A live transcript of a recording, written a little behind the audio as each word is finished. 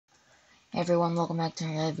Hey everyone, welcome back to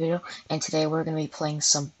another video, and today we're going to be playing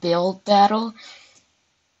some build battle.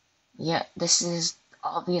 Yeah, this is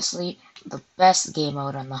obviously the best game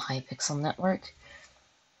mode on the Hypixel network.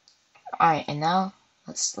 Alright, and now,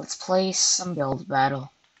 let's play some build battle.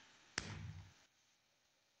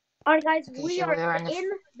 Alright guys, Okay, we here are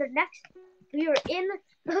we are in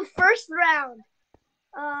the first round.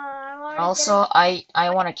 Also, I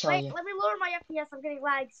want to kill you. Let me lower my FPS. I'm getting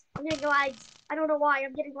lags. I don't know why.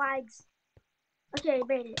 I'm getting lags. Okay,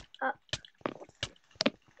 made it.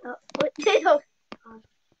 What?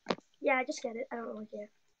 Yeah, I just get it. I don't really care.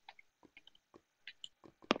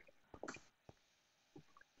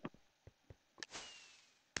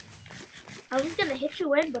 I was gonna hit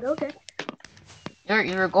you in, but okay.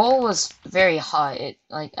 Your goal was very hot.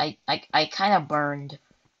 I kind of burned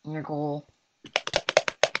in your goal.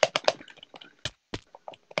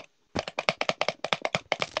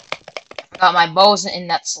 Got my bows in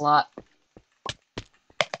that slot.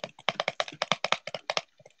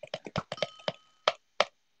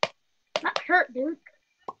 Not hurt, dude.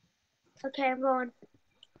 Okay, I'm going.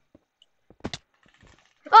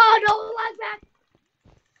 Oh no, lag back.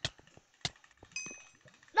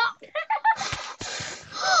 No.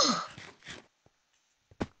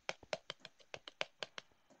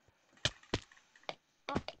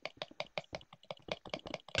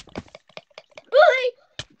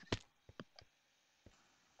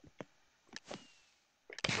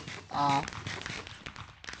 Aw.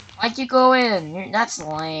 Why'd you go in? That's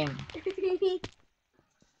lame.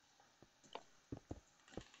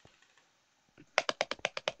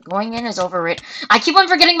 Going in is overrated. I keep on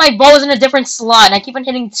forgetting my bow is in a different slot, and I keep on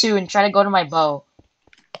hitting 2 and try to go to my bow.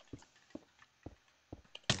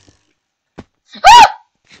 Ah!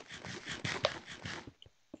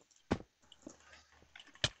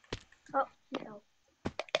 Oh no.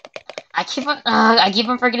 I keep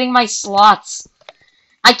on forgetting my slots.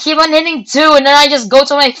 I keep on hitting 2, and then I just go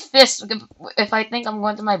to my fist if I think I'm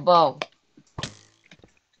going to my bow.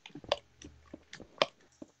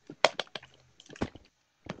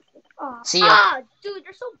 See ya. Dude,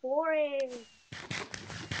 you're so boring.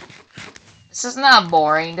 This is not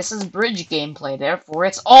boring. This is bridge gameplay, therefore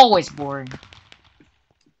it's always boring.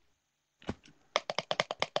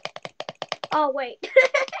 Oh wait.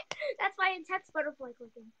 That's my intense butterfly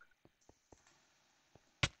clicking.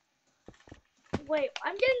 Wait,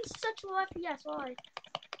 I'm getting such low FPS. Why?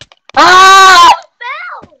 Ah!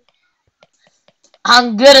 Fell!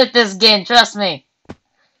 I'm good at this game, trust me.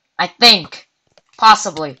 I think.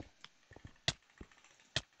 Possibly.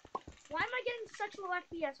 Why am I getting such low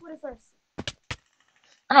FPS? What is this?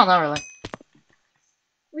 I don't know, really.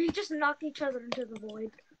 We just knocked each other into the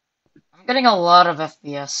void. I'm getting a lot of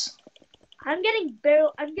FPS. I'm getting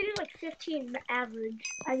like 15 average.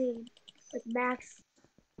 I mean, like max.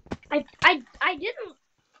 I didn't.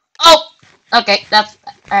 Oh! Okay, that's...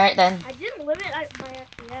 Alright then. I didn't limit my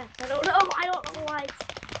FPS. I don't know why.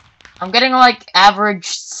 I'm getting like average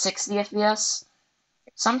 60 FPS.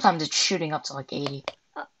 Sometimes it's shooting up to like 80.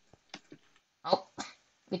 Oh,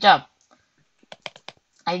 good job.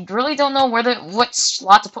 I really don't know what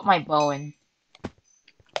slot to put my bow in.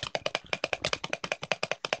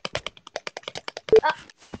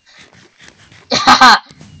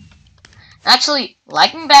 Actually,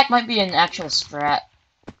 lagging back might be an actual strat.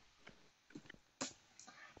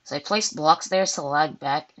 So I placed blocks there to lag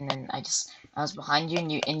back, and then I was behind you,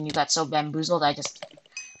 and you got so bamboozled. I just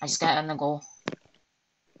got in the goal.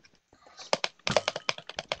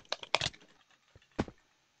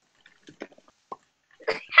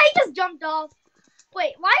 I just jumped off.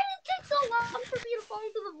 Wait, why did it take so long for me to fall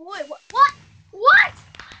into the void? What?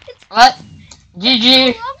 What?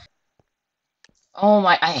 GG. Oh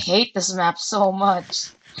my! I hate this map so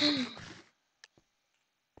much.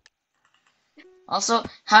 Also,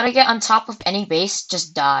 how to get on top of any base,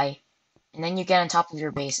 just die. And then you get on top of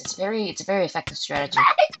your base. It's a very effective strategy.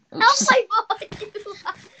 Oops.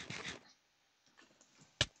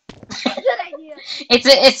 Good idea.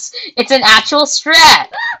 It's an actual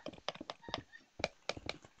strat.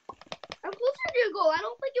 I'm closer to your goal. I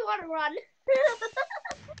don't think you want to run.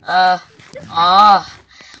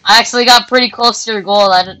 I actually got pretty close to your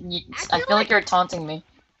goal. I feel like you're taunting me.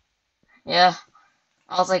 Yeah.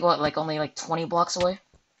 I was like, what, like only like 20 blocks away?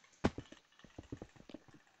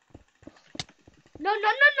 No.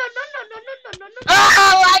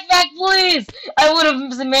 Ah, lag back, please! I would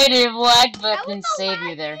have made it if lag back didn't save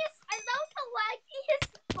you there. That was the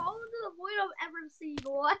laggiest fall into the void I've ever seen.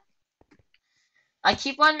 What? I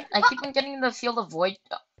keep on getting the Field of Void.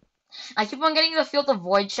 I keep on getting the Field of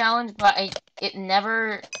Void challenge, but it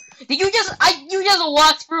never. You just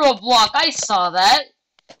walked through a block. I saw that.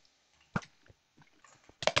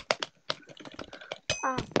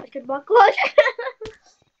 I could MacLeod.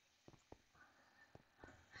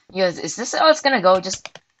 Yo, is this how it's gonna go?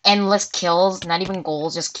 Just endless kills, not even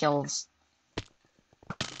goals, just kills.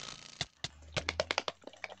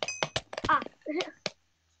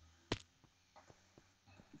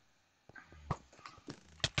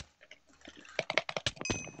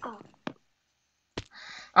 Oh.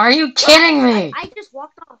 Are you kidding me? I just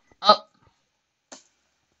walked off. Oh.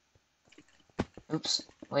 Oops.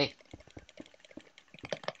 Wait.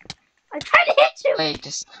 I tried to hit you. Wait,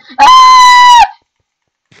 just. Ah!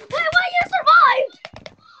 Wait, you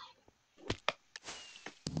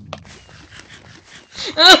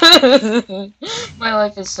survived. My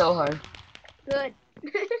life is so hard. Good.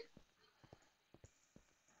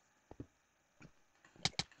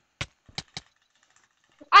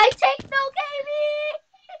 I take no gaming.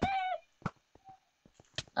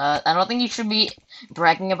 I don't think you should be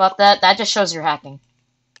bragging about that. That just shows you're hacking.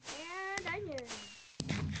 And I knew.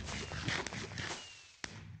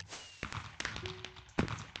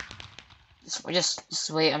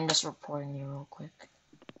 Just wait. I'm just reporting you real quick.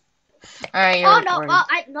 All right, you're Oh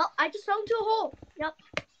reported. no! I just fell into a hole. Yep.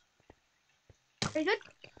 Are you good?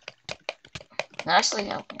 No, actually,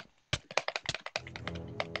 help me.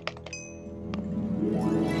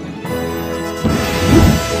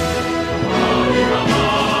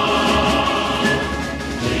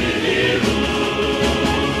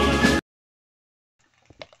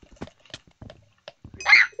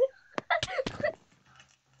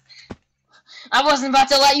 I wasn't about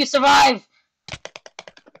to let you survive.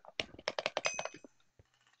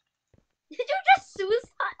 Did you just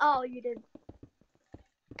suicide? Oh, you did.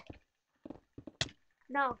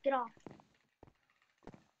 No, get off.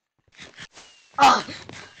 Oh.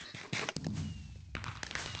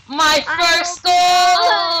 My first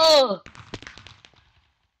goal!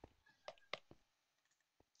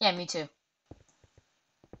 Yeah, me too.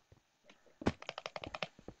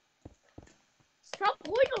 Stop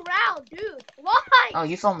going around, dude. Why? Oh,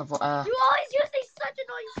 you fell in the You always use such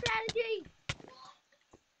annoying strategy.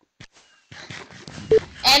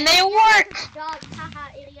 and they work! Dog, haha,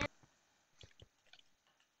 idiot.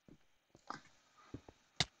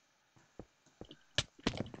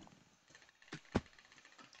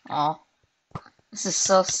 Oh, this is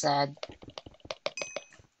so sad.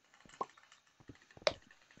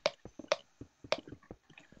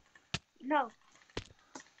 No.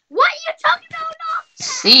 What are you talking about? No.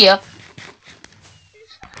 See ya.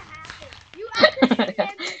 You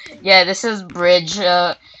actually Yeah, this is bridge.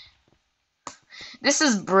 This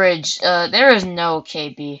is bridge. There is no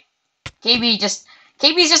KB. KB is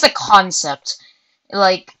just a concept.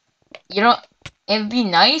 Like, you don't. It'd be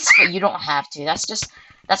nice, but you don't have to.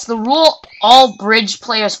 That's the rule all bridge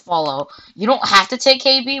players follow. You don't have to take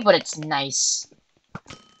KB, but it's nice.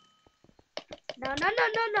 No.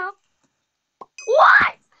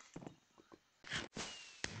 What?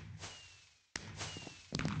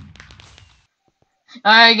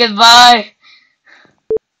 Alright, goodbye.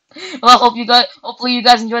 Well, hopefully you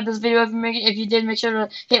guys enjoyed this video. If you did, make sure to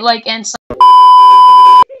hit like and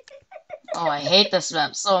Oh, I hate this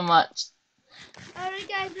map so much. Alright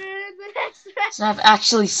guys, we're in the next round. This map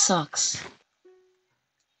actually sucks.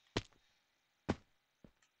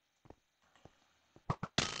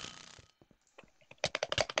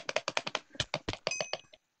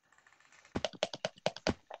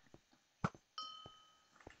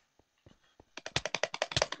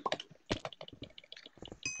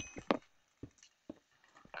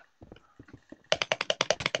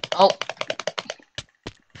 Oh.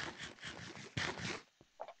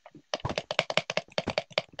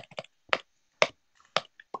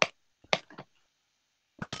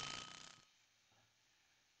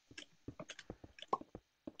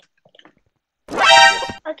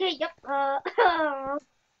 Okay, yep. I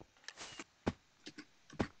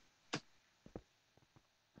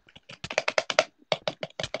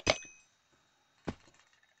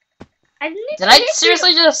didn't Did even I hit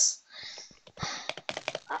seriously you. just...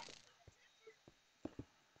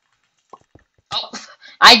 Oh,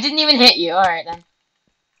 I didn't even hit you. Alright then.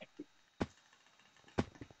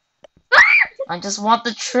 I just want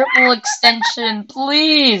the triple extension,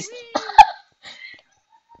 please.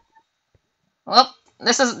 Well,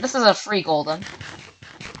 this is a free golden.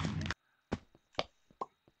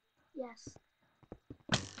 Yes.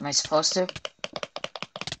 Am I supposed to?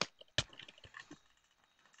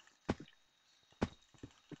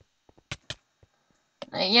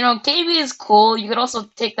 You know, KB is cool. You could also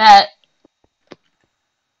take that.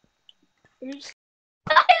 I didn't even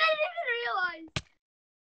realize.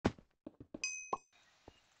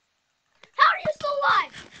 How are you still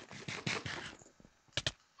alive?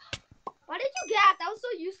 Why did you get? That was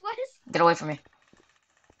Get away from me.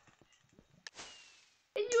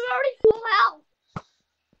 And you already full health.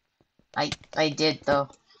 I did though.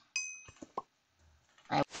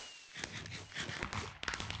 I was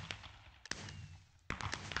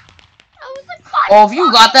like, Oh, if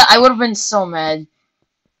you got that, I would have been so mad.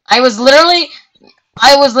 I was literally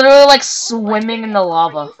like swimming in the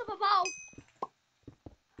lava.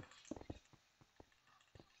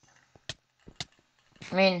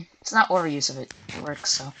 I mean, it's not overuse of it. It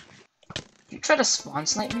works, so. You try to spawn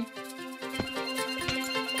snipe me?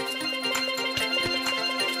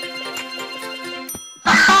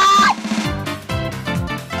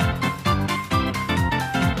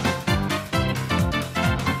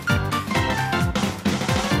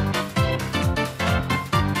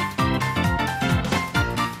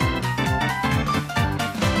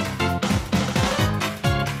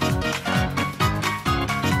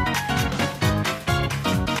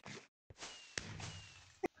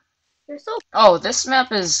 Oh, this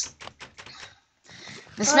map is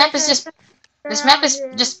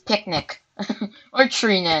just picnic or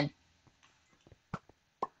tree nan.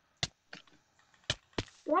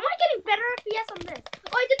 Why am I getting better FPS on this?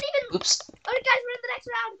 Oh, I didn't even. Oops. Alright, guys, we're in the next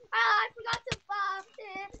round. I forgot to.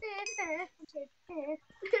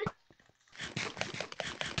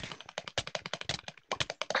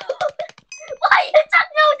 Why you took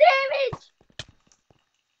no damage?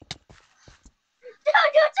 Dude,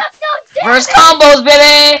 you took no damage. First combos,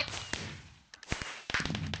 baby.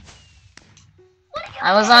 What are you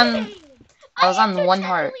I was on took 1 10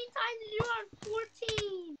 heart. million times and you're on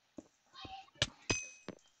 14.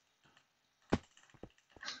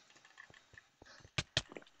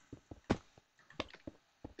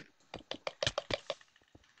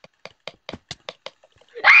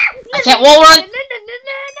 I can't wall run.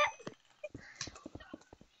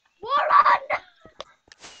 Wall run.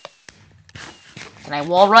 Can I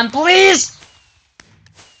wall run, please?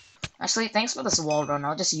 Actually, thanks for this wall run.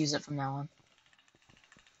 I'll just use it from now on.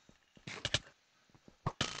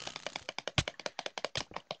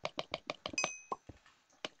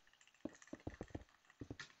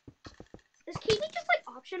 Is KB just like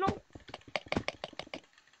optional?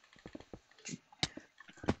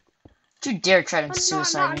 Don't you dare try to No,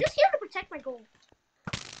 suicide I'm me. just here to protect my goal.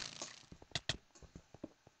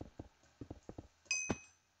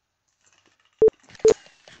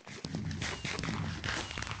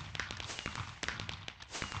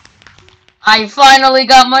 I finally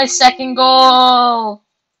got my second goal!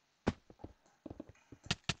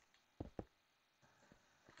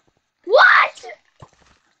 What?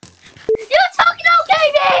 You took no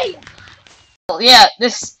KB! Well, yeah,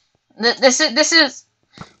 this is.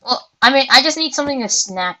 Well, I mean, I just need something to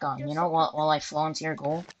snack on, you know, while I fall into your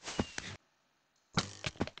goal.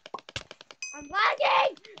 I'm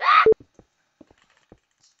lagging!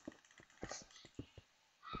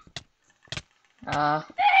 Ah!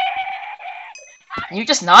 Can you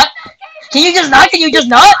just not? Can you just not? Can you just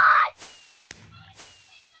not?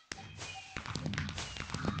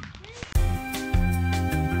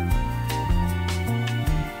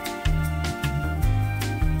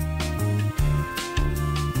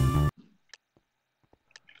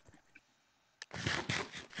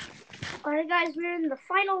 Alright guys, we're in the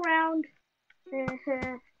final round.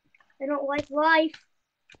 I don't like life.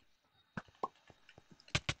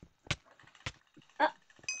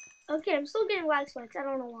 Okay, I'm still getting lag spikes. I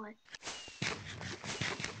don't know why.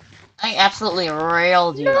 I absolutely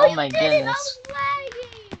railed you. No, Oh you my didn't. goodness. I was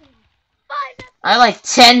lagging. Fine. I like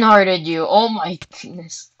 10-hearted you. Oh my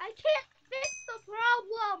goodness. I can't fix the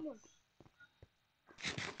problem.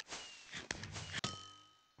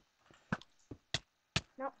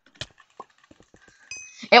 No.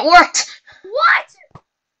 It worked! What?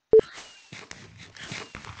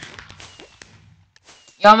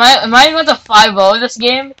 Yo, am I about to 5-0 this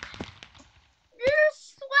game? You're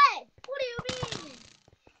sweat. What do you mean?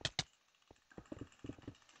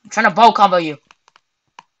 I'm trying to bow combo you.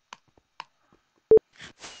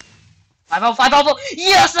 5-0, 5-0,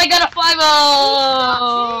 yes, I got a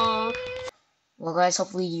 5-0! Well, guys,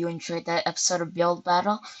 hopefully you enjoyed that episode of Build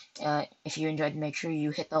Battle. If you enjoyed, make sure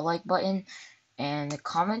you hit the like button and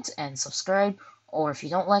comment and subscribe. Or if you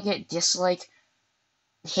don't like it, dislike,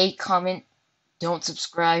 hate, comment, don't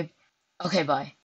subscribe. Okay, bye.